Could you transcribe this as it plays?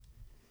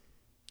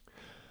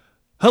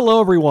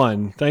Hello,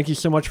 everyone. Thank you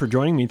so much for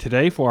joining me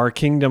today for our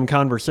Kingdom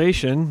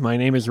Conversation. My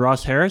name is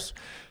Ross Harris,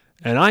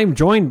 and I'm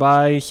joined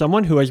by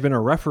someone who has been a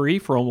referee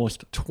for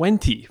almost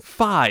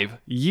 25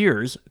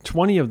 years,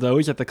 20 of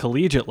those at the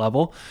collegiate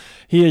level.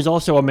 He is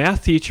also a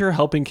math teacher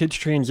helping kids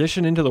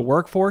transition into the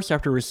workforce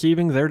after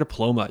receiving their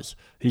diplomas.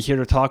 He's here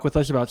to talk with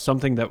us about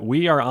something that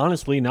we are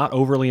honestly not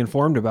overly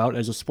informed about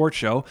as a sports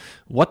show,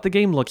 what the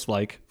game looks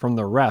like from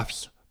the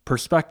ref's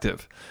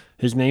perspective.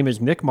 His name is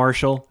Nick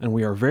Marshall, and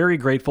we are very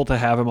grateful to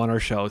have him on our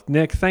show.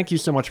 Nick, thank you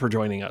so much for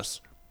joining us.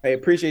 I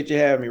appreciate you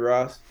having me,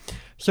 Ross.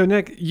 So,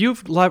 Nick,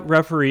 you've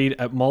refereed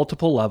at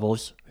multiple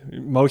levels,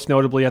 most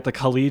notably at the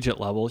collegiate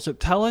level. So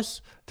tell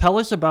us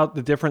about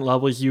the different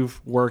levels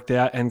you've worked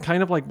at and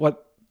kind of like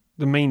what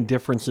the main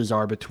differences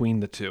are between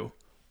the two.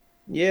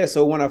 Yeah,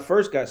 so when I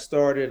first got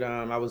started,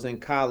 I was in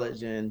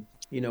college and,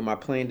 my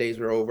playing days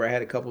were over. I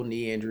had a couple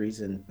knee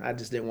injuries and I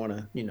just didn't want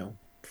to,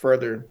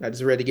 further. I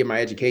just ready to get my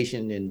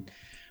education and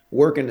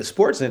work in the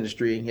sports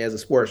industry. He has a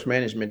sports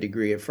management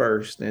degree at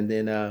first. And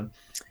then,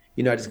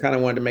 I just kind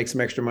of wanted to make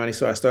some extra money.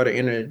 So I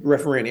started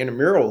refereeing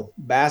intramural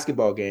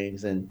basketball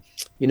games. And,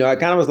 I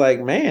kind of was like,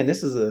 man,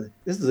 this is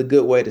a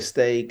good way to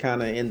stay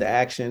kind of in the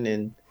action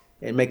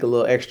and make a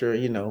little extra,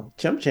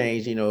 chump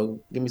change,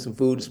 give me some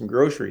food and some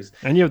groceries.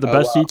 And you have the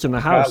best seats in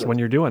the house when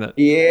you're doing it.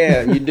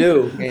 Yeah, you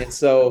do. And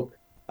so,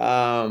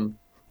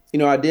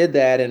 I did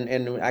that,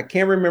 and I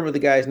can't remember the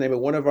guy's name, but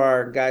one of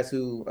our guys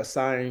who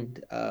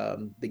assigned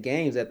the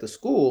games at the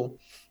school,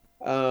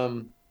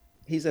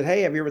 he said,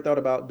 "Hey, have you ever thought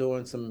about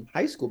doing some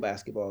high school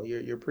basketball?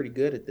 You're pretty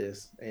good at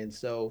this." And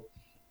so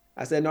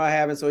I said, "No, I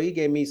haven't." So he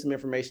gave me some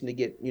information to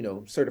get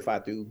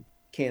certified through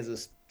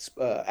Kansas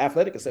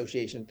Athletic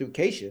Association through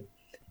CASIA.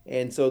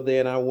 And so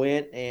then I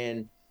went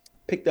and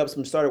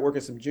started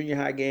working some junior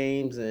high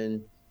games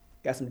and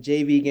got some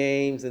JV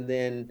games, and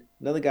then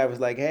another guy was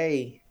like,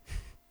 "Hey,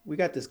 we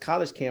got this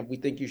college camp. We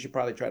think you should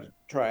probably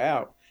try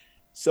out."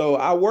 So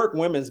I work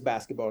women's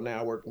basketball now.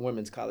 I work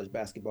women's college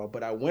basketball,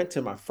 but I went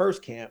to my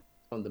first camp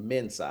on the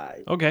men's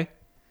side. Okay.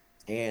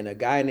 And a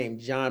guy named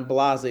John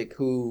Blazik,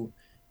 who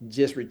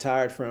just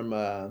retired from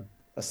a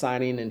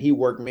signing, and he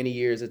worked many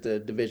years at the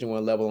Division I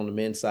level on the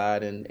men's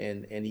side,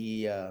 and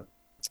he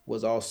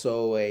was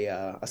also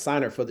a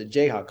signer for the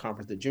Jayhawk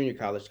conference, the junior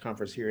college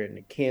conference here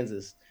in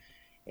Kansas.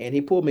 And he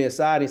pulled me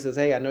aside and he says,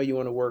 "Hey, I know you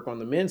want to work on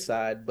the men's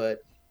side, but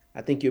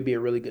I think you'll be a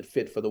really good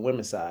fit for the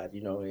women's side,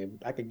 and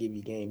I could give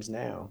you games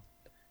now."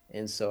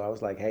 And so I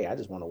was like, "Hey, I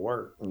just want to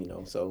work,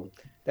 so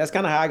that's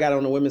kind of how I got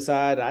on the women's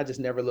side. I just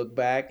never looked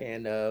back.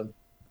 And,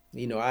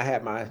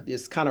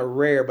 it's kind of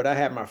rare, but I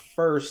had my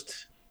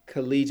first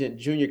collegiate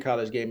junior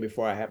college game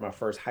before I had my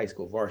first high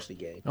school varsity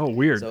game. Oh,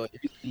 weird. So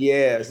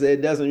yeah, so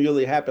it doesn't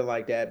really happen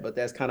like that, but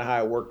that's kind of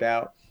how it worked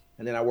out.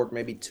 And then I worked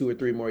maybe 2 or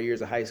 3 more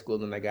years of high school.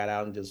 Then I got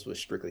out and just was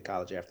strictly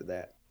college after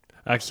that.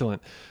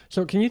 Excellent.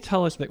 So can you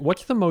tell us,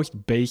 what's the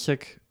most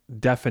basic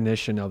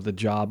definition of the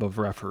job of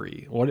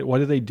referee? What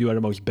do they do at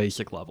a most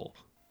basic level?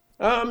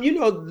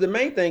 The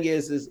main thing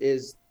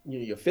is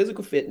your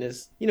physical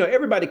fitness.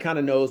 Everybody kind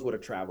of knows what a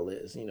travel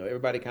is.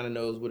 Everybody kind of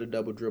knows what a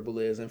double dribble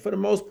is. And for the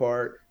most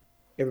part,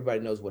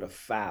 everybody knows what a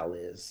foul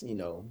is,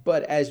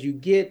 But as you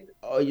get,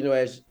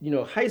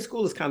 high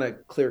school is kind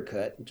of clear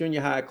cut,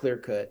 junior high clear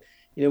cut.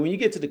 When you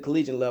get to the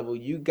collegiate level,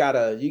 you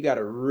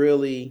gotta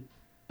really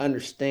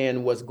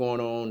understand what's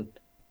going on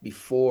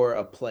before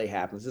a play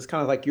happens. It's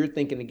kind of like you're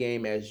thinking the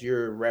game as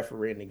you're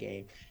refereeing the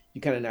game.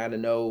 You kind of got to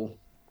know,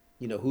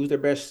 who's their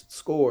best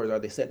scorers. Are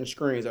they setting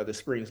screens? Are the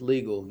screens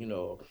legal?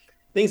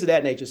 Things of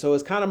that nature. So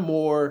it's kind of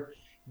more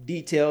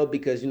detailed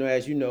because,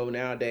 as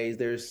nowadays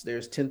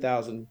there's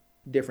 10,000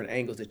 different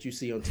angles that you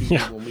see on TV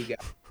when we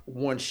got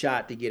one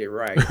shot to get it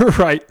right.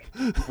 Right.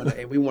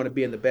 And we want to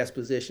be in the best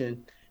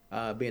position,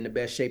 be in the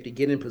best shape to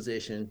get in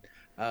position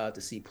to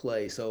see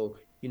play. So,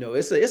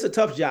 it's a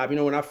tough job.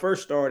 When I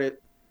first started,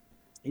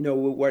 we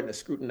weren't as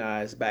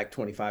scrutinized back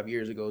 25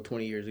 years ago,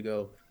 20 years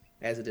ago,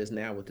 as it is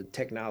now with the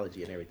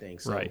technology and everything.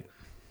 So, right.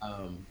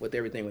 With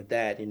everything with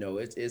that,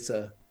 it's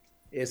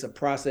a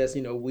process.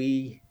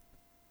 We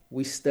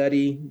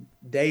study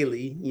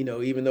daily.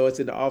 Even though it's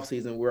in the off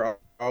season, we're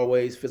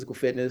always physical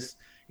fitness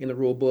in the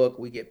rule book.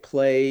 We get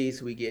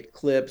plays, we get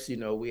clips.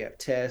 We have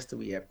tests,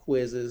 we have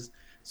quizzes.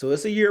 So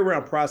it's a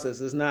year-round process.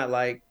 It's not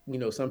like,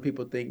 some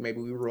people think maybe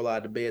we roll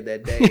out of bed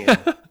that day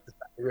and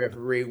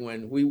referee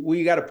when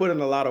we got to put in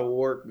a lot of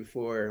work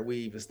before we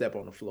even step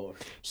on the floor.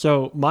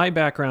 So my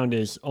background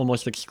is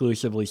almost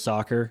exclusively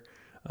soccer.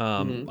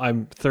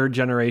 I'm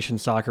third-generation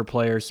soccer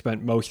player,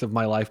 spent most of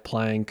my life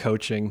playing,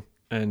 coaching,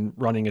 and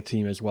running a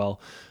team as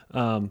well.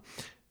 One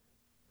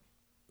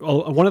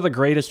of the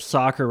greatest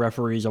soccer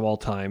referees of all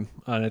time,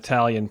 an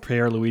Italian,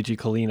 Pierluigi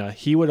Collina,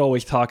 he would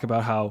always talk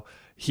about how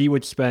he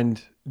would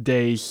spend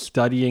days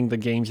studying the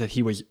games that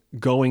he was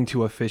going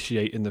to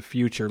officiate in the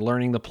future,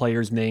 learning the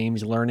players'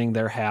 names, learning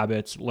their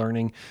habits,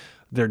 learning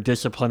their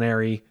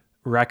disciplinary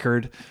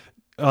record.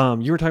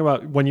 You were talking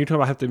about when you talk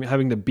about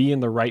having to be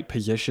in the right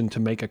position to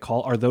make a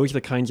call. Are those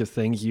the kinds of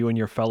things you and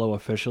your fellow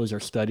officials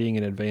are studying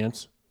in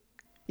advance?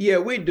 Yeah,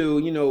 we do.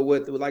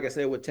 With like I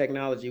said, with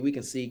technology, we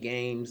can see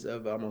games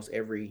of almost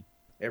every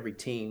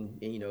team,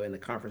 in the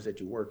conference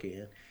that you work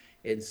in.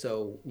 And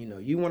so,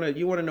 you want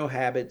to know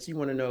habits, you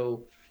want to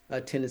know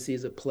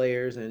tendencies of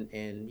players, and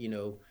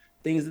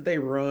things that they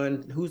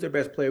run, who's their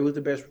best player, who's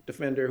the best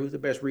defender, who's the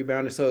best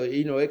rebounder. So,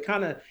 it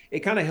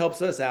kind of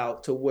helps us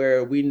out to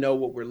where we know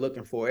what we're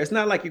looking for. It's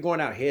not like you're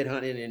going out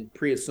headhunting and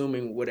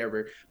pre-assuming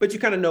whatever, but you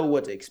kind of know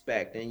what to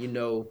expect, and you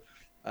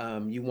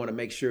want to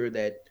make sure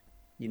that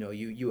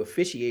you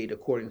officiate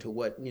according to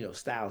what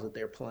styles that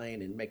they're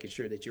playing, and making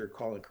sure that you're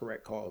calling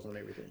correct calls on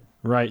everything.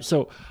 Right.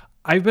 So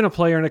I've been a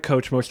player and a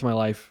coach most of my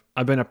life.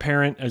 I've been a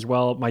parent as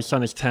well. My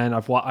son is 10.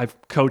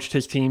 I've coached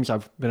his teams.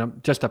 I've been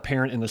just a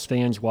parent in the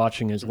stands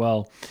watching as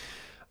well.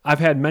 I've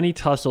had many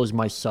tussles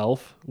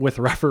myself with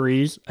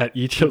referees at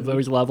each of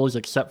those levels,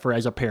 except for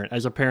as a parent.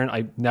 As a parent,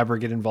 I never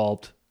get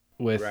involved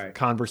with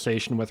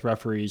conversation with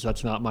referees.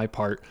 That's not my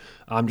part.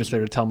 I'm just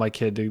there to tell my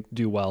kid to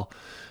do well.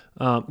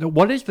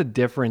 What is the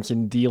difference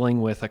in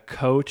dealing with a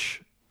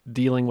coach,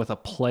 dealing with a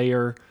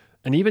player,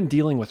 and even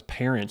dealing with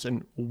parents?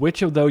 And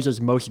which of those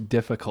is most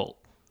difficult?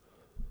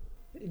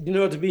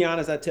 To be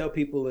honest, I tell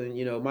people,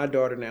 and my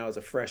daughter now is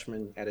a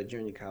freshman at a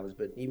junior college,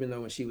 but even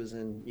though when she was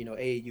in,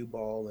 AAU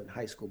ball and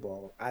high school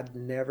ball, I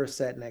never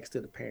sat next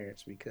to the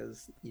parents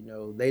because,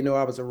 they know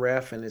I was a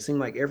ref, and it seemed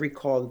like every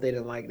call that they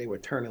didn't like, they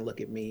would turn and look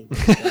at me.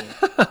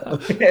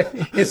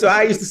 And so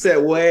I used to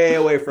sit way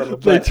away from them.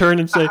 They turn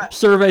and say,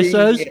 survey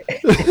says.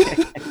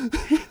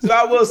 So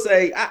I will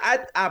say,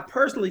 I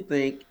personally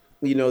think,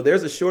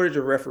 there's a shortage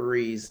of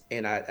referees,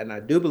 and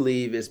I do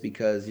believe it's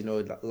because,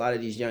 a lot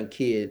of these young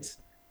kids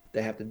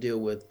that have to deal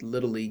with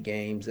little league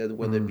games,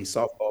 whether it be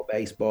softball,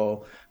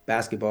 baseball,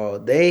 basketball,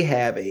 they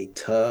have a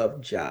tough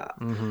job.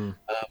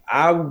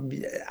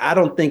 I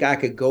don't think I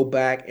could go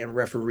back and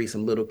referee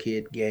some little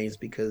kid games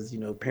because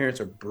parents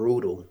are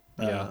brutal.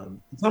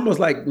 It's almost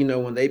like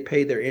when they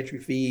pay their entry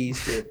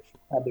fees to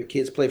have their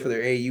kids play for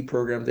their AU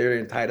program,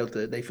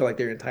 they feel like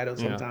they're entitled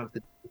sometimes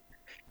to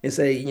and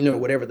say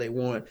whatever they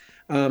want.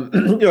 At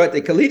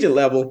the collegiate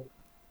level,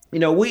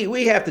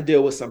 we have to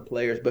deal with some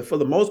players, but for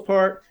the most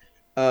part,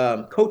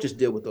 coaches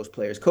deal with those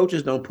players.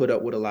 Coaches don't put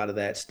up with a lot of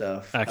that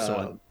stuff.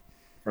 Excellent.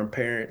 From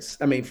players.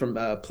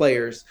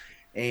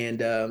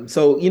 And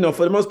so,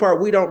 for the most part,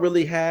 we don't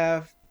really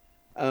have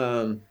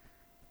to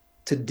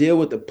deal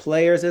with the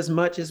players as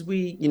much as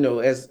we,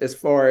 as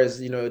far as,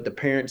 the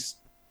parents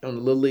on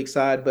the little league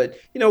side. But,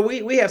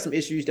 we have some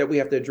issues that we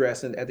have to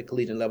address at the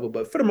collegiate level.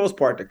 But for the most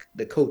part,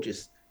 the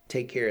coaches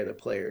take care of the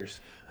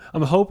players.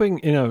 I'm hoping,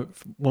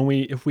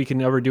 if we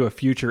can ever do a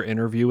future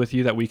interview with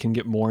you, that we can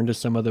get more into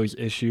some of those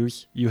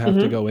issues you have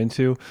to go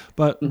into.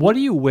 But what do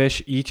you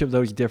wish each of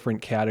those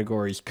different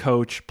categories,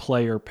 coach,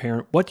 player,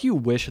 parent, what do you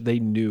wish they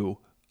knew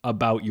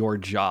about your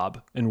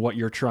job and what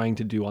you're trying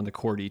to do on the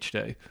court each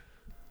day?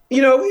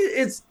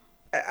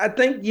 I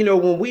think,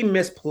 when we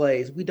miss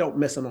plays, we don't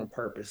miss them on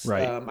purpose.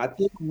 Right. I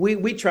think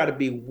we try to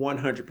be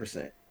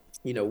 100%.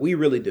 We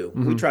really do.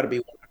 We try to be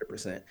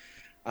 100%.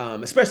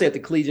 Especially at the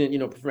collegiate,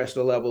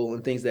 professional level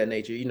and things of that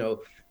nature.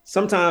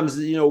 Sometimes,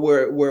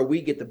 where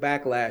we get the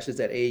backlash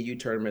is at AAU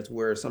tournaments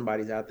where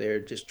somebody's out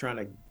there just trying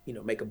to,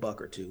 make a buck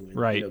or two. And,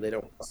 right. They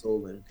don't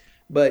hustle.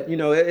 But,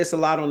 it's a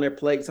lot on their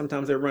plate.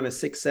 Sometimes they're running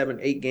 6, 7,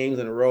 8 games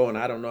in a row, and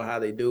I don't know how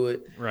they do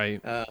it.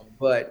 Right.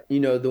 But,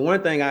 the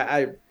one thing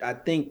I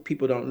think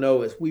people don't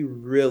know is we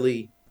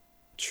really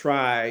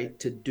try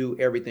to do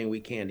everything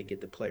we can to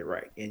get the play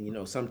right.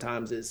 And,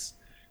 sometimes it's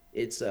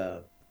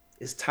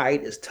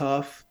tight, it's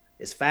tough.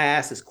 It's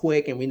fast, it's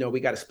quick, and we know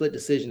we got a split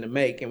decision to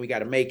make, and we got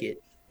to make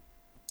it.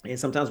 And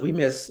sometimes we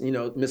miss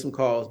some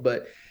calls.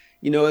 But,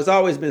 it's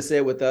always been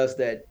said with us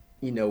that,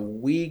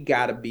 we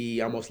got to be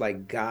almost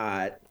like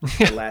God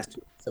the last 2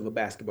 minutes of a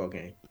basketball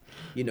game,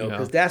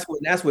 because that's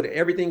what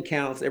everything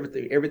counts,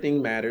 everything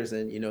matters.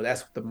 And,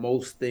 that's the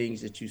most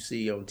things that you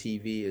see on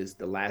TV is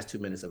the last 2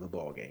 minutes of a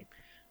ball game.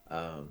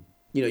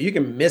 You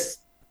can miss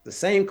the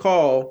same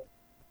call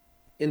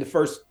in the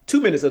first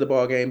 2 minutes of the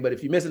ball game, but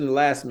if you miss it in the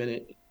last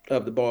minute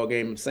of the ball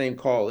game, same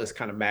call is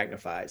kind of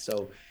magnified.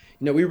 So,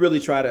 we really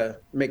try to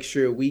make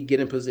sure we get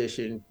in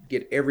position,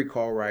 get every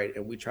call right,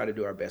 and we try to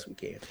do our best we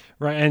can.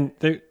 Right.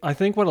 And I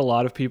think what a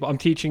lot of people, I'm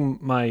teaching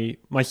my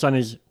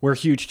son we're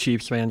huge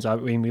Chiefs fans. I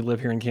mean, we live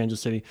here in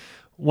Kansas City.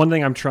 One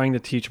thing I'm trying to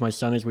teach my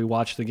son as we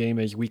watch the game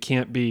is we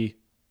can't be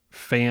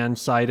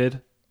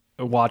fan-sided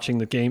watching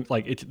the game.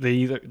 Like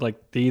they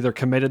either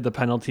committed the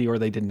penalty or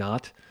they did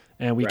not.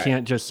 And we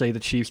can't just say the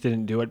Chiefs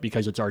didn't do it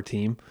because it's our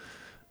team.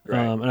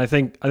 Right. And I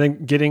think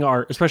getting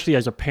especially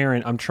as a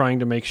parent, I'm trying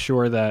to make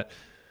sure that,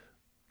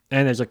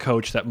 and as a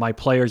coach, that my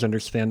players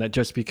understand that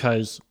just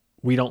because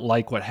we don't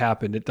like what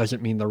happened, it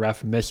doesn't mean the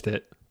ref missed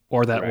it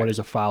or that what is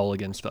a foul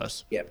against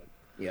us. Yep.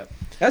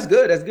 That's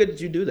good. That's good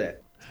that you do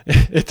that.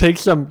 It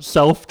takes some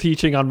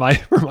self-teaching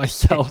for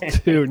myself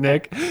too,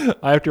 Nick.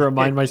 I have to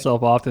remind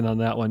myself often on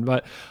that one.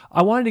 But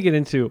I wanted to get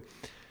into,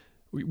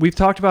 we've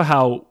talked about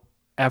how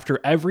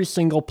after every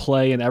single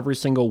play and every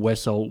single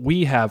whistle,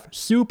 we have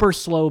super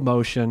slow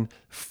motion,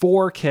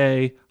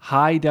 4K,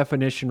 high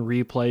definition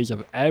replays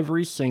of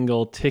every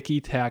single ticky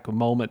tack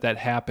moment that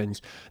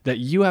happens that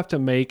you have to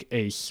make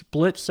a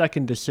split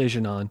second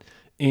decision on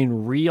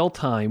in real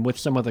time with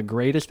some of the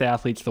greatest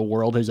athletes the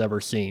world has ever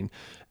seen.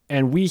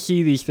 And we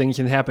see these things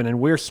can happen,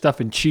 and we're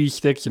stuffing cheese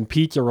sticks and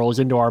pizza rolls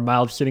into our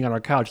mouths sitting on our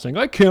couch saying,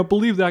 I can't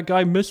believe that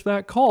guy missed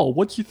that call.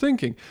 What's he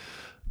thinking?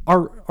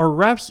 Our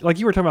refs, like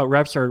you were talking about,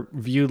 refs are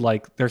viewed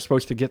like they're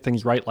supposed to get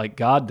things right like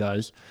God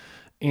does.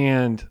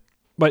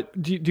 But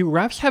do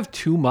refs have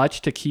too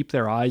much to keep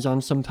their eyes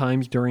on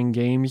sometimes during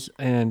games?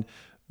 And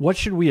what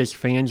should we as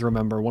fans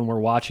remember when we're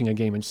watching a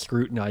game and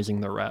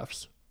scrutinizing the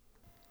refs?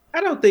 I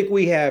don't think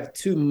we have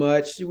too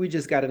much. We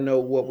just got to know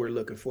what we're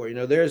looking for.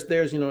 There's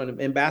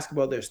in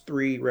basketball, there's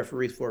 3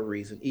 referees for a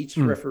reason. Each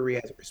referee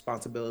has a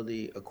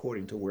responsibility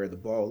according to where the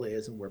ball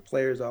is and where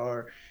players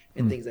are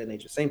and things of that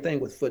nature. Same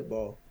thing with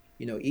football.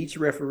 Each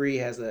referee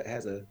has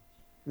a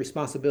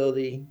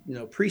responsibility,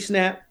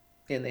 pre-snap,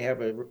 and they have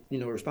a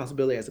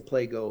responsibility as the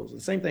play goes. And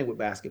same thing with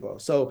basketball.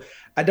 So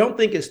I don't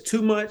think it's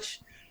too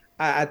much.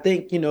 I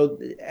think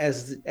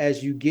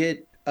as you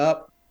get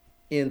up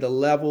in the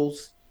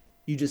levels,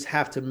 you just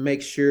have to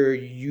make sure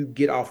you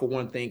get off of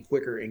one thing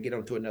quicker and get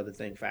onto another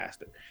thing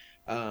faster.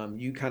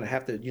 You kind of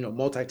have to,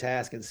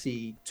 multitask and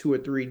see 2 or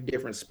 3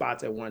 different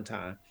spots at one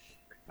time.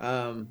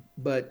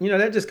 But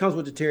that just comes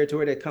with the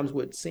territory. That comes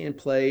with seeing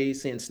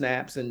plays, seeing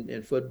snaps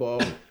in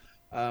football.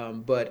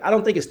 But I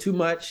don't think it's too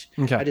much.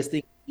 Okay. I just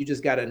think you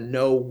just got to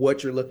know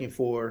what you're looking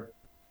for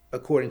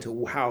according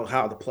to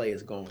how the play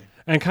is going.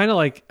 And kind of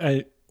like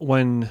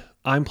when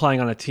I'm playing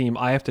on a team,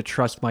 I have to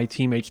trust my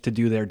teammates to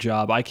do their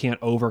job. I can't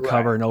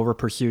overcover and over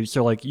pursue.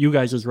 So like you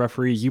guys as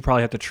referees, you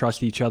probably have to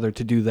trust each other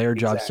to do their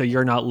job. So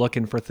you're not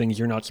looking for things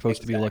you're not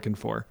supposed to be looking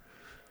for.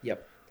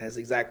 Yep. That's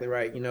exactly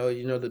right.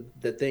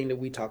 The thing that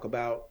we talk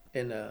about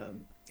in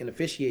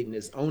officiating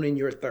is owning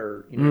your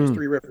third. There's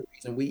 3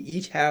 referees, and we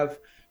each have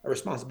a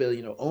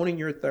responsibility. Owning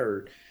your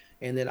third,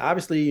 and then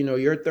obviously,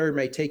 your third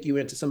may take you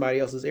into somebody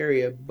else's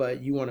area,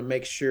 but you want to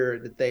make sure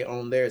that they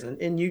own theirs. And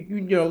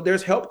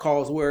there's help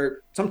calls where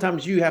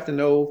sometimes you have to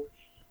know.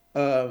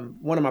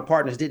 One of my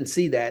partners didn't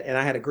see that, and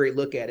I had a great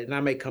look at it, and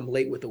I may come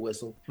late with the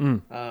whistle,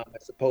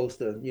 as opposed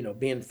to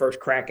being first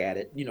crack at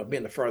it,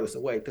 being the furthest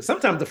away. Because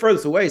sometimes the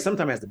furthest away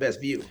sometimes has the best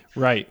view,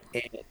 right?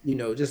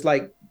 And just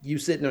like you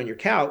sitting on your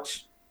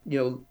couch,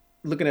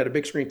 looking at a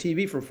big screen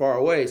TV from far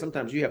away,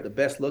 sometimes you have the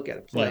best look at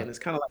a play, and it's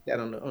kind of like that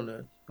on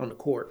the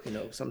court.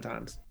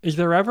 Sometimes. Is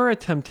there ever a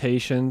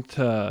temptation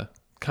to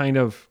kind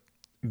of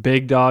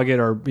big dog it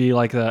or be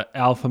like the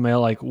alpha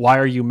male, like, why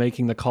are you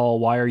making the call?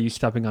 Why are you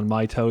stepping on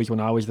my toes when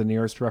I was the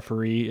nearest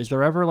referee? Is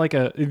there ever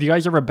do you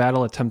guys ever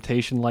battle a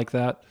temptation like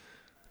that?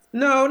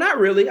 No, not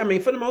really. I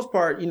mean, for the most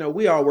part,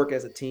 we all work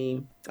as a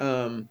team.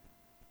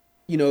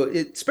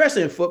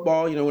 Especially in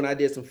football, when I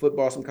did some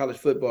college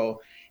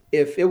football,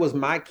 if it was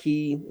my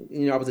key,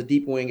 I was a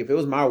deep wing. If it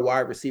was my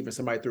wide receiver,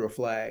 somebody threw a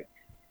flag,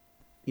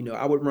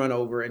 I would run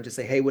over and just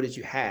say, hey, what did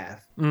you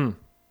have?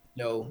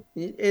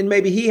 And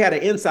maybe he had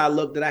an inside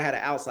look that I had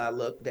an outside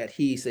look that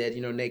he said,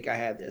 Nate, I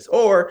had this.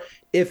 Or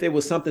if it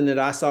was something that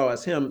I saw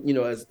as him,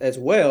 as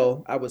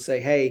well, I would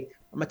say, hey,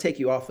 I'm going to take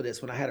you off of this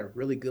one. I had a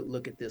really good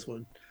look at this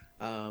one.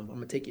 I'm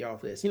going to take you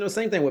off of this.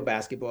 Same thing with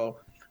basketball.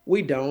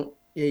 We don't,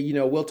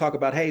 we'll talk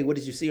about, hey, what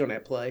did you see on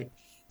that play?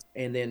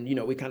 And then,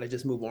 we kind of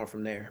just move on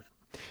from there.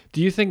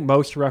 Do you think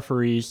most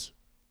referees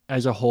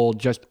as a whole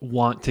just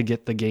want to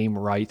get the game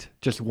right,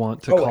 just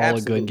want to call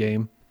absolutely. A good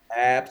game?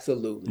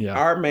 Absolutely. Yeah.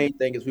 Our main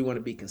thing is we want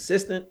to be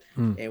consistent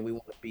and we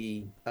want to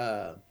be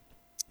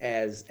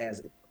as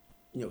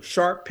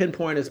sharp,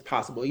 pinpoint as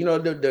possible.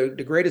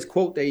 The greatest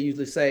quote they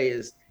usually say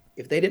is,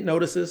 if they didn't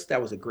notice us,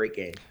 that was a great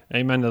game.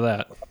 Amen to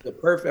that.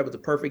 That was a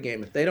perfect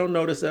game. If they don't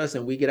notice us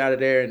and we get out of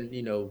there and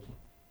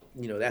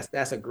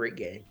that's a great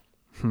game.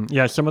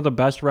 Yeah, some of the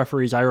best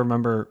referees I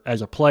remember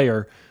as a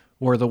player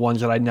were the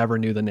ones that I never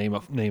knew the name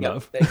of.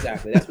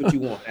 Exactly. That's what you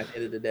want at the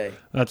end of the day.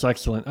 That's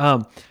excellent.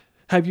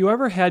 Have you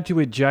ever had to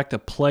eject a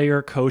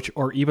player, coach,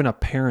 or even a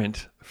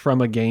parent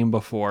from a game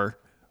before?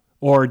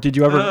 Or did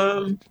you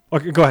ever?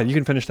 Okay, go ahead. You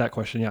can finish that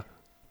question. Yeah.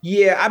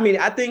 Yeah, I mean,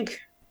 I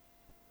think,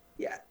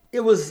 it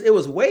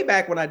was way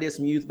back when I did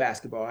some youth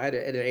basketball. I had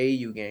at an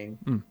AAU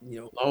game,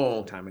 a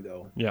long time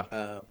ago.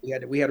 Yeah. We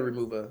had to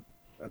remove a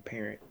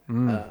parent.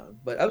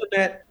 But other than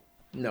that,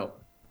 no.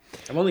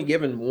 I've only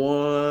given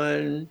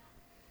 1,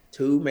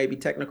 2, maybe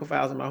technical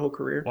fouls in my whole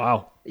career.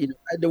 Wow.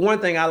 The one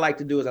thing I like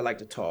to do is I like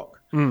to talk.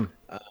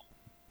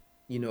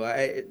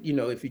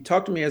 If you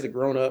talk to me as a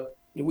grown up,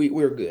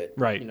 we're good.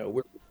 Right.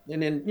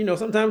 And then,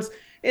 sometimes,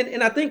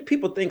 and I think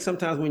people think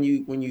sometimes when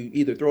you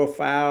either throw a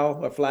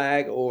foul, a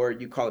flag, or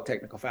you call a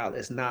technical foul,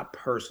 it's not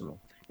personal.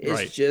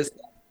 It's just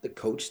the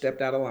coach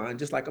stepped out of line,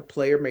 just like a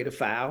player made a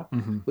foul.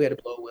 We had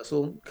to blow a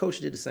whistle. Coach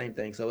did the same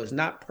thing. So it's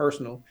not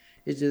personal.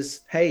 It's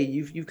just, hey,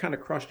 you've kind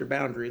of crossed your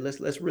boundary.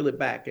 Let's reel it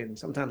back. And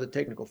sometimes a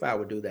technical foul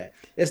would do that.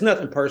 It's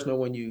nothing personal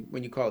when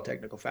you call a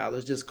technical foul.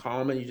 It's just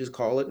calm and you just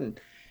call it and,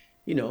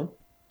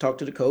 talk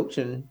to the coach,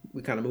 and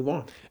we kind of move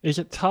on. Is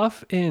it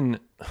tough in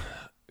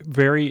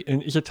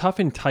is it tough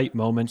in tight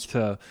moments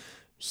to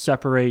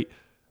separate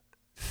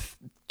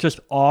just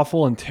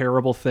awful and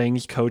terrible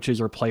things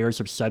coaches or players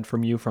have said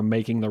from you from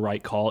making the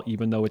right call,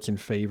 even though it's in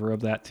favor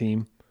of that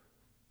team?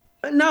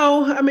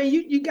 No, I mean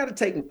you got to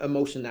take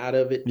emotion out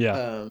of it.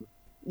 Yeah.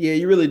 Yeah,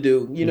 you really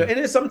do. Yeah.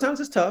 And sometimes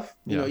it's tough.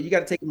 Yeah. You got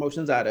to take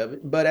emotions out of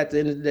it. But at the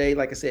end of the day,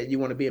 like I said, you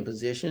want to be in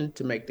position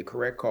to make the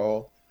correct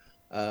call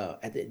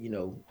at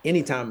the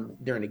anytime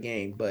during the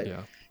game. But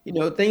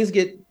Yeah. things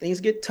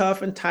get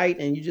tough and tight,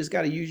 and you just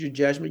got to use your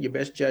judgment, your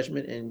best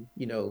judgment, and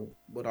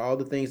with all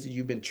the things that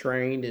you've been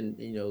trained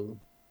and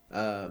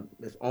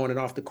on and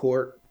off the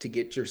court to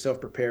get yourself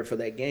prepared for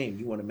that game.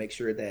 You want to make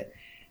sure that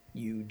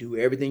you do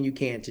everything you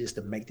can just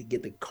to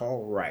get the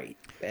call right.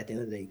 At the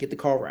end of the day, get the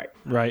call right.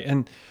 Right.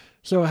 And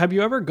so have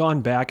you ever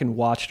gone back and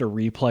watched a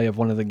replay of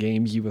one of the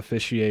games you've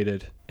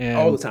officiated? And,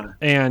 all the time.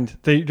 And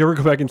they ever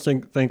go back and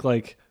think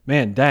like,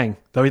 man, dang,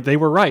 they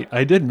were right.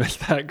 I did miss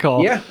that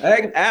call. Yeah,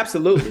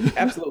 absolutely.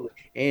 Absolutely.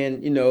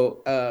 And,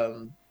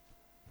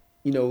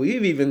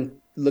 we've even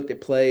looked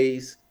at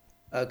plays,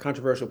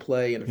 controversial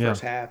play in the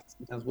first half.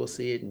 Sometimes we'll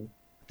see it, and,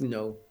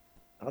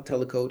 I'll tell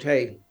the coach,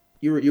 hey,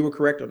 you were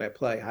correct on that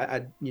play.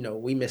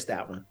 We missed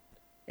that one.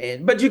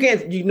 But you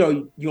can't, you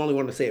only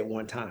want to say it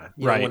one time.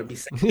 You don't want to be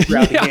saying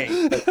throughout the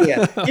game. But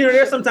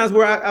there's sometimes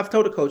where I've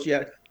told the coach,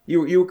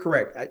 you were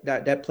correct.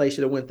 That play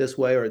should have went this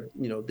way, or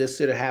this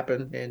should have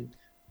happened. And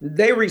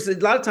a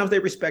lot of times they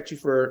respect you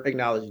for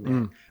acknowledging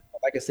that.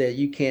 Like I said,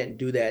 you can't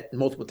do that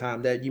multiple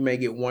times. That you may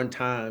get one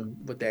time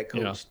with that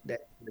coach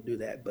that to do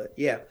that. But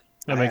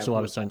that makes a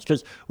lot of sense,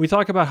 because we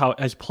talk about how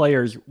as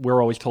players we're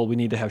always told we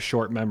need to have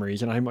short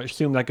memories, and I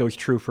assume that goes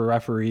true for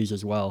referees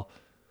as well.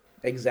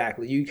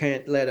 Exactly. You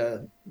can't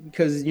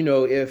because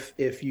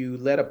if you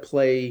let a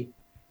play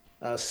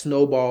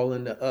snowball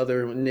in the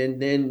other, and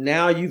then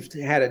now you've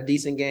had a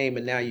decent game,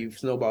 and now you've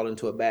snowballed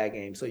into a bad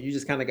game. So you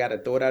just kind of got to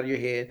throw it out of your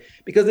head,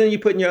 because then you're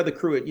putting your other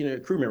crew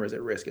members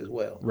at risk as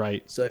well.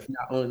 Right. So if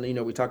not only,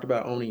 we talked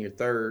about owning your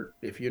third.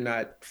 If you're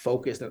not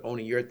focused on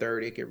owning your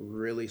third, it could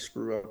really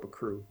screw up a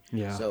crew.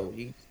 Yeah. So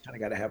you kind of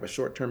got to have a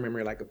short-term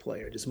memory like a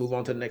player. Just move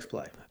on to the next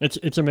play.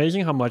 It's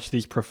amazing how much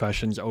these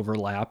professions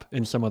overlap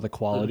in some of the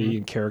quality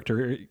and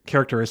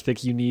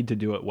characteristics you need to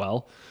do it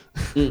well.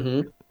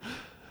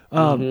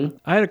 I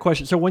had a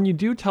question. So when you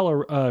do tell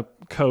a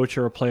coach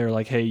or a player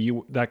like, hey,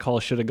 that call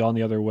should have gone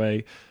the other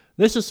way,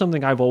 this is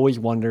something I've always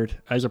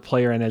wondered as a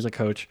player and as a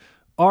coach.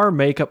 Are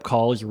makeup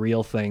calls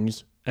real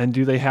things, and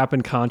do they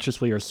happen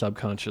consciously or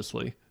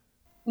subconsciously?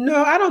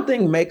 No, I don't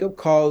think makeup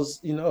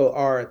calls,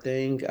 are a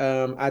thing.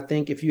 I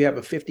think if you have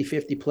a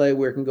 50-50 play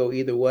where it can go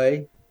either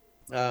way,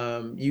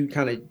 you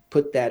kind of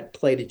put that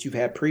play that you've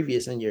had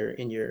previous in your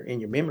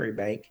memory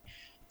bank,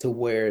 to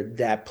where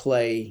that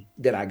play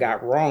that I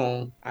got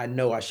wrong, I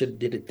know I should have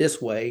did it this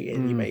way,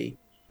 and you may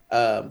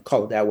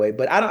call it that way.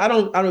 But I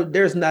don't.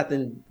 There's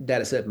nothing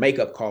that is a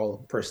makeup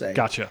call per se.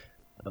 Gotcha.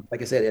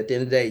 Like I said, at the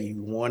end of the day, you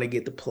want to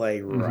get the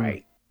play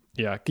right.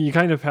 Yeah, you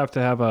kind of have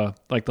to have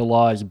the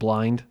law is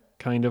blind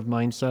kind of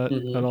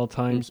mindset at all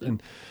times.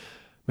 And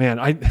man,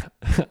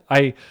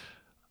 I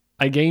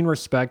gain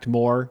respect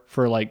more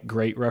for like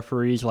great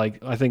referees.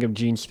 Like I think of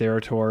Gene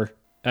Steratore,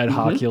 Ed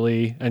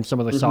Hockley, and some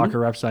of the soccer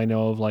refs I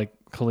know of, like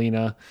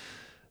Kalina.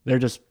 They're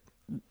just,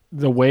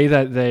 the way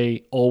that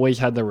they always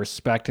had the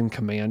respect and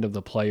command of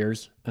the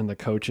players and the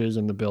coaches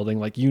and the building.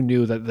 Like you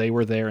knew that they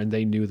were there and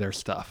they knew their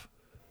stuff.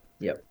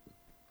 Yep.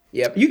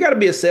 You got to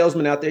be a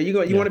salesman out there. You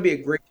want to be a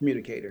great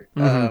communicator.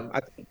 I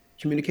think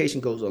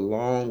communication goes a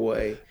long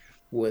way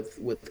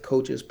with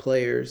coaches,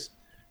 players.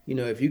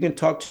 If you can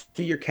talk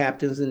to your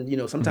captains,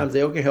 and sometimes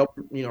they can help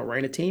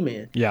rein a team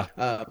in. Yeah.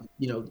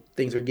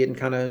 Things are getting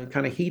kind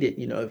of heated.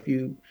 If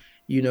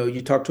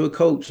you talk to a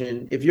coach,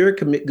 and if you're a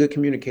good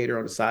communicator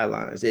on the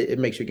sidelines, it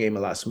makes your game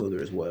a lot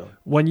smoother as well.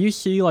 When you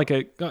see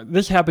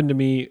this happened to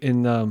me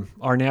in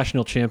our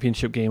national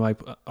championship game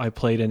I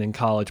played in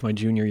college my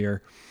junior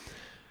year.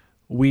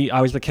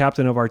 I was the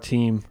captain of our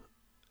team,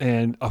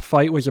 and a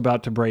fight was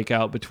about to break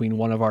out between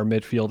one of our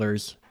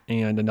midfielders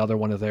and another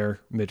one of their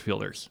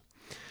midfielders.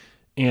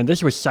 And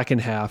this was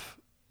second half.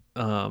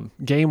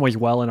 Game was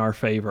well in our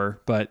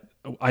favor, but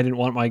I didn't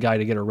want my guy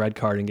to get a red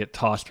card and get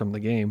tossed from the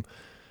game.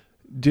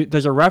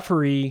 Does a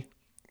referee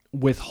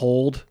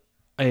withhold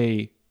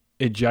a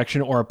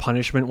ejection or a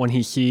punishment when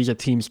he sees a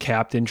team's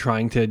captain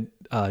trying to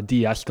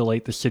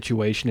de-escalate the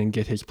situation and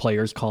get his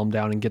players calmed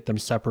down and get them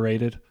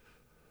separated?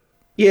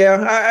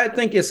 Yeah, I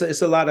think it's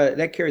a lot of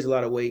that carries a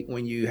lot of weight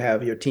when you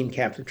have your team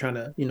captain trying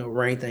to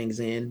rein things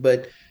in.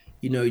 But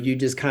you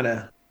just kind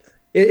of,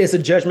 it's a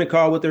judgment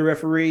call with the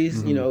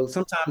referees.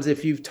 Sometimes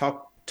if you've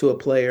talked to a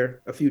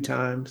player a few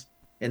times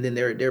and then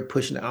they're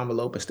pushing the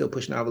envelope and still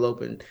pushing the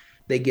envelope, and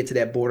they get to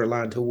that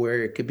borderline to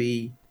where it could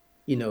be,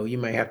 you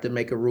might have to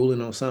make a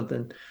ruling on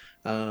something,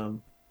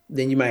 then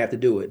you might have to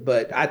do it.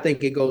 But I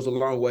think it goes a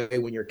long way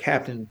when your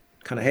captain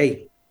kind of,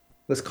 hey,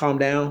 let's calm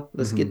down,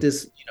 let's get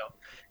this,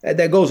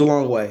 that goes a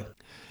long way.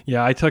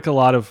 Yeah, I took a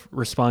lot of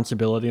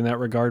responsibility in that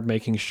regard,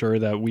 making sure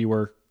that we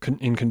were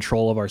in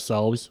control of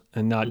ourselves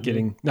and not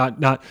getting,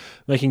 not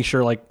making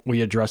sure like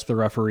we address the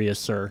referee as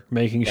sir,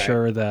 making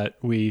sure that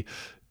we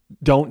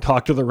don't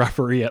talk to the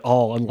referee at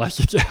all unless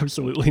it's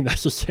absolutely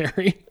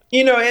necessary.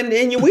 We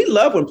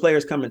love when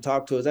players come and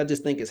talk to us. I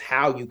just think it's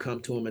how you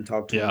come to them and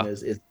talk to them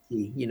is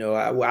key.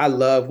 I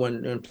love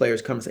when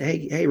players come and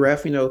say, hey,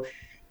 ref,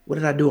 what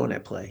did I do on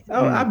that play?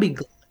 Oh, I'd be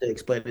glad to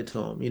explain it to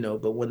them,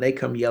 but when they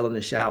come yelling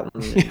and shouting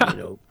and,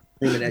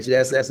 screaming at you,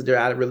 that's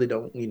I really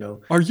don't,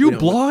 Are you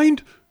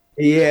blind?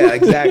 Yeah,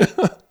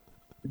 exactly.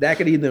 That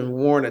could even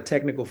warrant a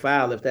technical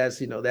foul if that's,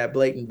 that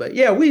blatant. But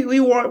yeah, we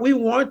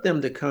want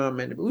them to come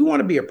and we want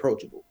to be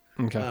approachable.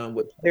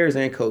 With players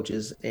and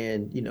coaches.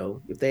 And,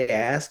 if they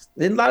ask,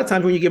 then a lot of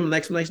times when you give them an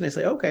explanation, they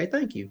say, okay,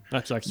 thank you.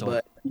 That's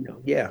excellent.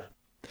 But, yeah.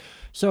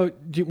 So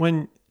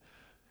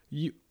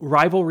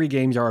rivalry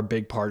games are a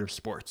big part of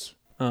sports.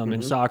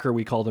 In soccer,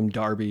 we call them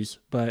derbies.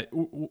 But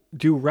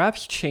do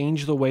refs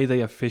change the way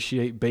they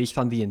officiate based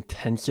on the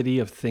intensity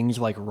of things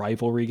like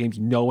rivalry games,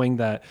 knowing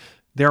that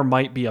there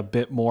might be a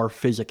bit more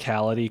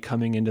physicality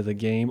coming into the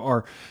game,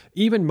 or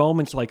even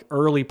moments like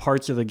early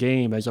parts of the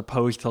game as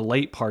opposed to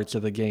late parts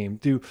of the game?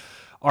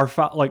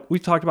 Like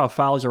we've talked about,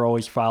 fouls are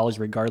always fouls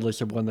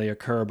regardless of when they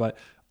occur, but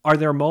are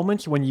there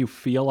moments when you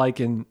feel like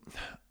it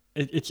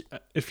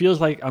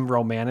feels like I'm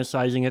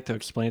romanticizing it to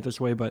explain it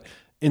this way, but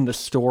in the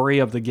story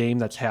of the game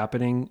that's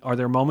happening, are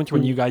there moments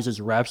when you guys as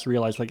refs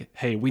realize like,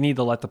 hey, we need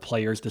to let the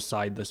players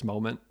decide this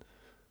moment?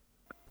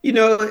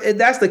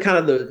 That's the kind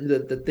of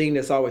the thing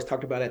that's always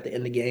talked about at the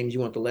end of games. You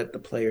want to let the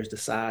players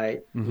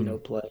decide,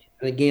 play.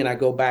 And again, I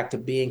go back to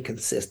being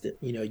consistent.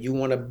 You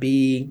want to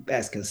be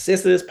as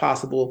consistent as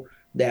possible,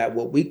 that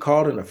what we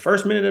called in the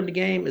first minute of the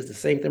game is the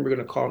same thing we're going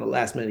to call in the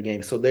last minute of the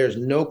game. So there's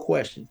no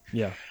question.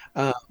 Yeah.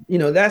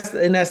 That's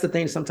the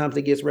thing sometimes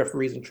that gets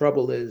referees in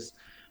trouble is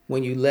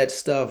when you let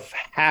stuff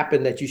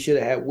happen that you should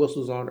have had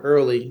whistles on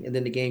early, and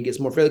then the game gets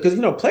more fair. Because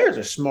players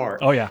are smart.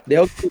 Oh yeah.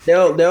 They'll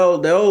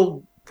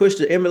push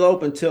the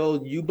envelope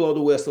until you blow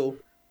the whistle,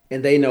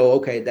 and they know,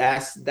 okay,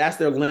 that's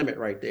their limit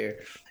right there.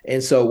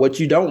 And so what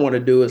you don't want to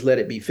do is let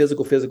it be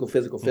physical.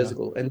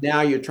 And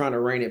now you're trying to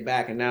rein it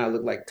back, and now it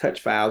look like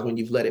touch fouls when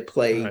you've let it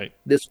play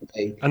this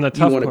way. And the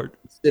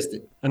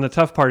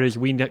tough part is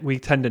we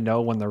tend to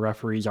know when the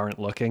referees aren't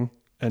looking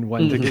and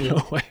when to get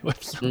away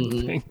with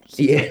something.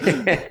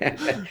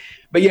 Yeah.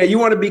 But yeah, you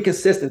want to be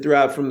consistent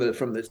throughout from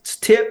the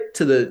tip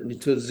to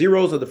the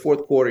zeros of the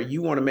fourth quarter.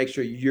 You want to make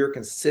sure you're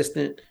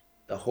consistent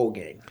the whole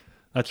game.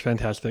 That's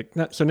fantastic.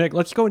 So Nick,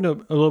 let's go into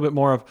a little bit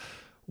more of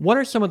what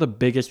are some of the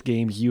biggest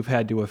games you've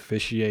had to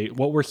officiate?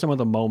 What were some of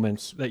the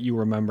moments that you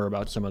remember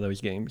about some of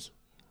those games?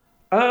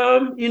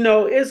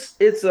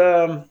 It's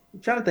I'm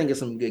trying to think of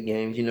some good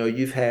games.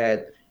 You've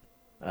had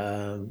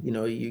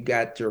you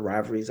got your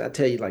rivalries. I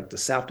tell you, like the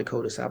South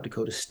Dakota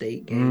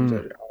State games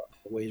are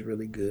always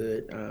really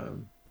good.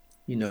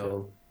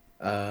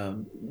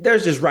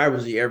 There's just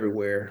rivalry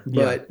everywhere.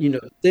 But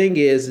the thing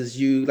is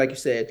you, like you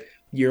said,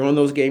 you're on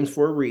those games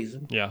for a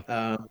reason.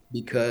 Yeah.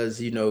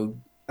 Because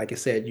like I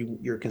said,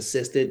 you're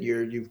consistent.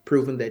 You've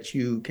proven that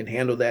you can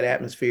handle that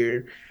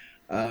atmosphere.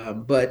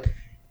 But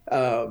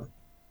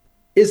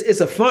it's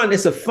a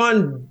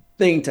fun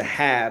thing to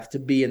have, to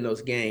be in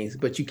those games,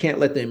 but you can't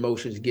let the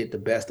emotions get the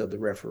best of the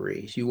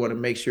referees. You want to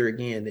make sure,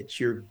 again, that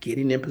you're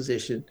getting in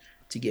position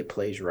to get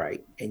plays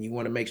right. And you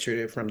want to make sure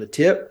that from the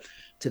tip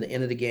to the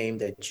end of the game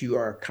that you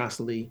are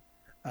constantly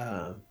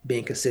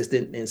being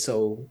consistent. And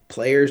so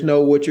players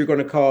know what you're going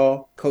to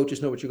call,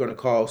 coaches know what you're going to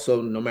call.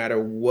 So no matter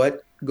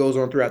what goes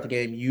on throughout the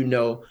game,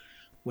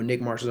 when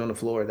Nick Marsh is on the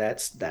floor,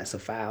 that's a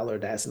foul or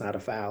that's not a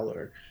foul,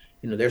 or,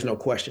 there's no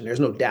question. There's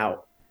no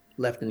doubt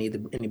left in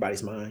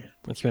anybody's mind.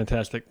 That's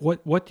fantastic.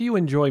 What do you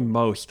enjoy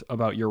most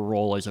about your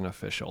role as an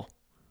official?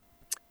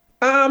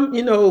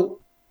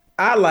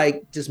 I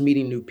like just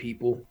meeting new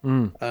people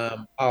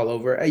all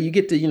over. You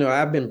get to,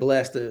 I've been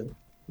blessed to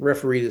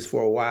referee this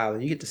for a while,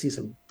 and you get to see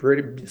some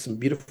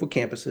beautiful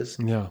campuses.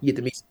 Yeah. You get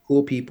to meet some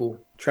cool people,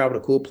 travel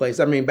to cool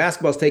places. I mean,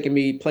 basketball's taken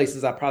me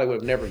places I probably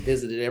would have never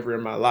visited ever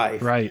in my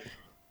life. Right.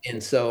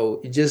 And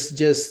so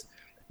just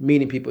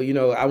meeting people,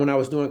 when I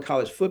was doing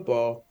college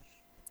football,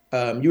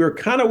 you were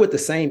kind of with the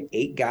same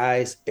 8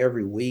 guys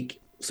every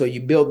week. So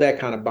you build that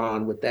kind of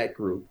bond with that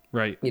group,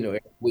 right? Every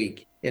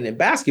week. And in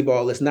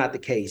basketball, it's not the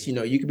case.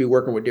 You could be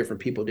working with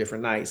different people,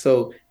 different nights.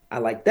 So I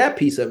like that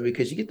piece of it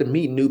because you get to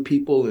meet new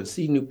people and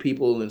see new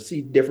people and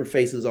see different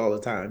faces all the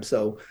time.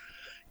 So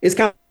it's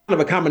kind of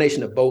a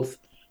combination of both,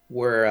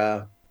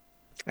 where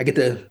I get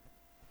to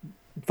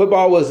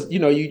football was,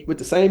 you with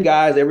the same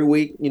guys every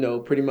week,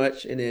 pretty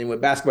much. And then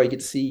with basketball, you get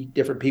to see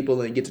different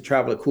people and get to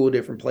travel to cool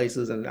different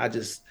places. And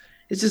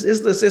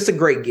it's a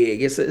great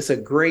gig. It's a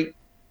great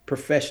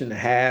profession to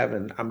have.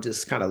 And I'm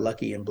just kind of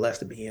lucky and blessed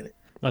to be in it.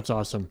 That's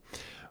awesome.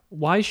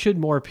 Why should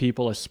more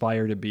people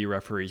aspire to be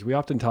referees? We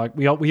often talk,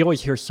 we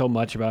always hear so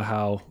much about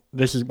how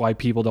this is why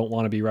people don't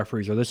want to be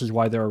referees, or this is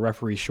why there are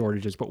referee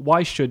shortages, but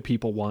why should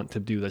people want to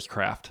do this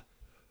craft?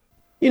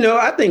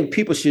 I think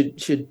people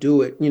should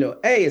do it.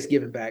 It's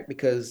giving back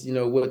because,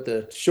 with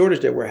the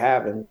shortage that we're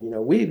having,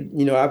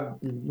 I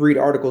read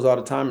articles all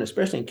the time,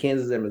 especially in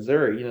Kansas and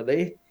Missouri,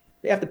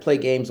 they have to play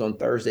games on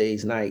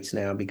Thursdays nights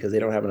now because they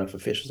don't have enough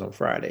officials on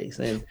Fridays.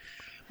 And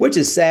which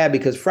is sad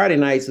because Friday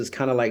nights is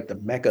kind of like the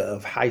mecca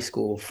of high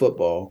school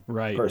football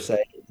Right. per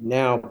se.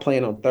 Now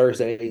playing on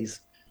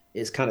Thursdays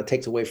is kind of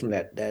takes away from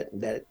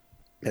that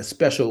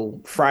special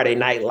Friday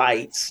night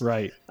lights.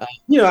 Right. I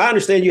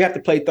understand you have to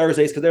play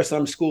Thursdays because there's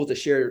some schools that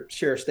share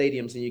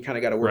stadiums and you kind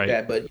of got to work Right.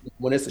 that. But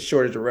when it's a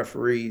shortage of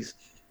referees,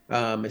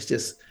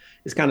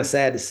 it's kind of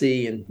sad to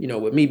see. And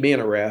with me being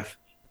a ref,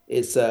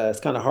 it's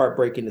kind of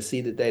heartbreaking to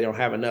see that they don't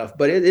have enough.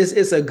 But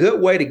it's a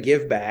good way to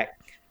give back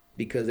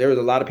because there was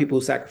a lot of people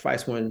who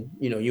sacrificed when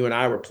you and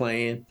I were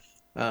playing.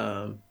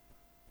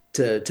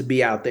 To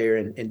be out there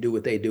and do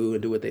what they do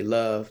and do what they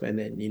love, and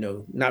then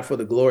not for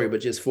the glory but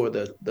just for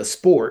the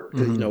sport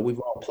because we've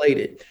all played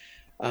it,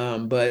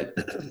 but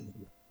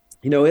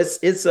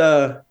it's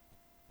a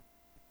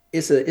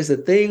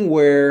thing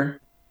where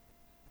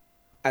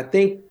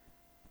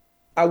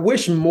I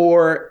wish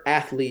more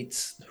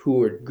athletes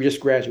who are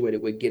just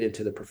graduated would get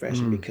into the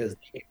profession because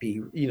they could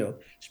be,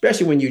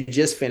 especially when you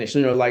just finished,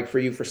 like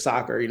for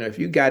soccer, if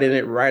you got in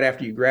it right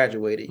after you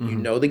graduated,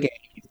 the game,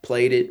 you've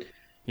played it.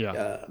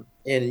 Yeah.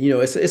 And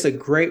it's a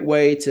great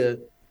way to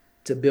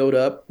build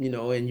up,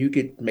 and you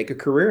could make a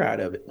career out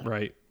of it.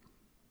 Right.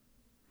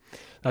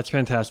 That's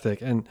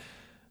fantastic. And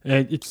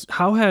this is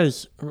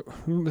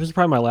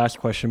probably my last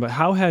question, but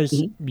how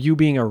has you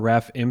being a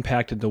ref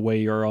impacted the way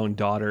your own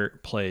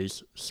daughter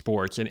plays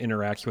sports and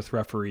interacts with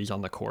referees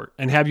on the court?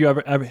 And have you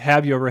ever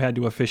had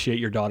to officiate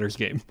your daughter's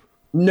game?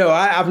 No,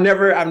 I've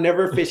never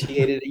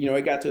officiated.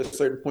 It got to a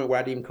certain point where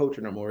I didn't even coach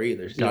her no more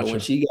either. Gotcha. When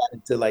she got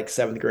into like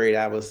 7th grade,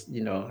 I was,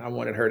 I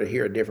wanted her to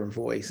hear a different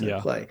voice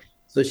and play.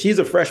 So she's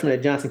a freshman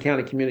at Johnson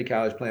County Community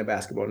College playing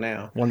basketball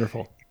now.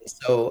 Wonderful.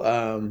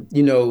 So,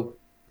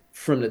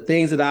 from the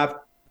things that I've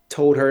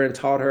told her and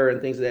taught her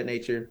and things of that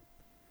nature,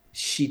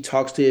 she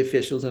talks to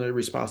officials in a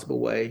responsible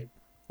way,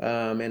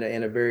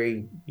 in a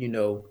very,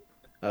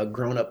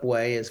 grown up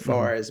way as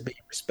far as being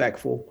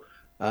respectful.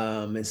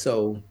 And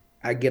so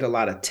I get a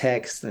lot of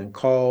texts and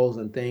calls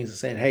and things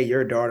saying, "Hey,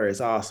 your daughter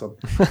is awesome."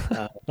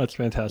 That's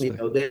fantastic.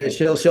 Then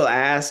she'll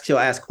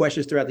ask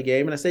questions throughout the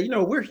game, and I say,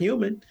 we're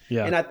human.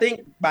 Yeah. And I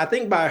think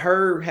by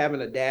her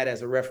having a dad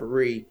as a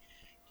referee,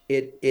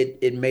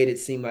 it made it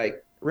seem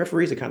like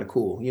referees are kind of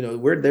cool.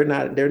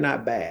 They're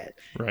not bad.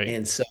 Right.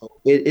 And so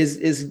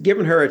it's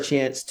giving her a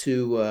chance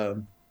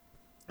to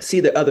see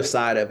the other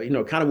side of it.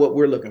 Kind of what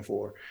we're looking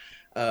for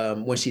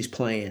when she's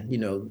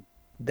playing.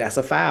 That's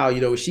a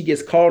foul. She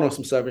gets called on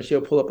some stuff and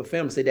she'll pull up a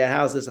film and say, "Dad,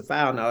 how is this a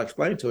foul?" And I'll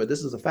explain to her,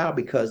 this is a foul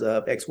because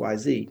of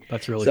XYZ.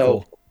 That's really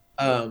cool.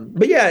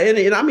 But yeah,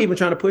 and I'm even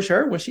trying to push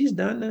her when she's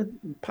done to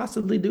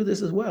possibly do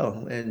this as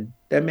well. And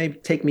that may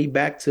take me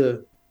back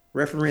to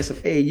refereeing some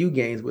AAU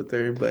games with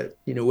her, but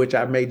which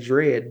I may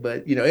dread,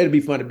 but it'd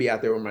be fun to be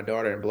out there with my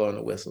daughter and blowing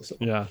the whistle. So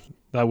yeah,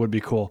 that would be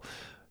cool.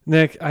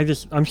 Nick,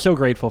 I'm so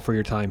grateful for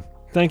your time.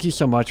 Thank you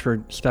so much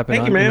for stepping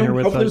on here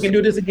with us. Hopefully we can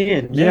do this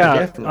again. Yeah,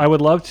 definitely. I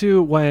would love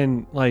to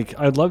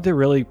I'd love to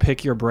really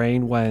pick your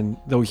brain when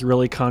those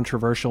really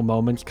controversial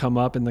moments come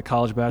up in the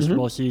college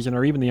basketball season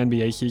or even the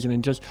NBA season,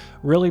 and just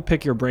really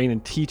pick your brain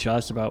and teach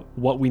us about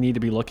what we need to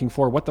be looking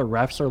for, what the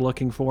refs are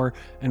looking for,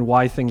 and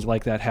why things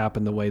like that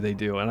happen the way they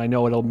do. And I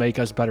know it'll make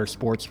us better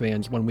sports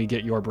fans when we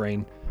get your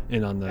brain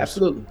in on this.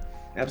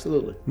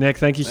 Absolutely. Nick,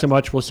 thank you so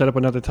much. We'll set up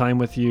another time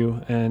with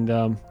you, and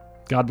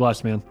God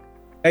bless, man.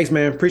 Thanks,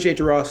 man. Appreciate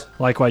you, Ross.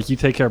 Likewise. You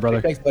take care,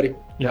 brother. Hey, thanks, buddy.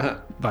 Yeah.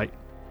 Bye.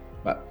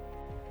 Bye.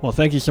 Well,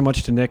 thank you so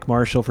much to Nick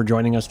Marshall for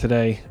joining us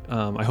today.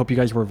 I hope you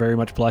guys were very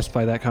much blessed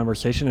by that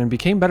conversation and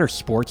became better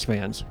sports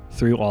fans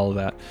through all of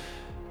that.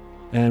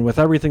 And with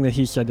everything that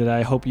he said today,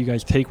 I hope you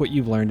guys take what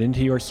you've learned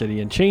into your city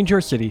and change your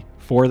city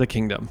for the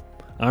kingdom.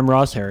 I'm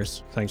Ross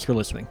Harris. Thanks for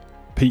listening.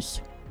 Peace.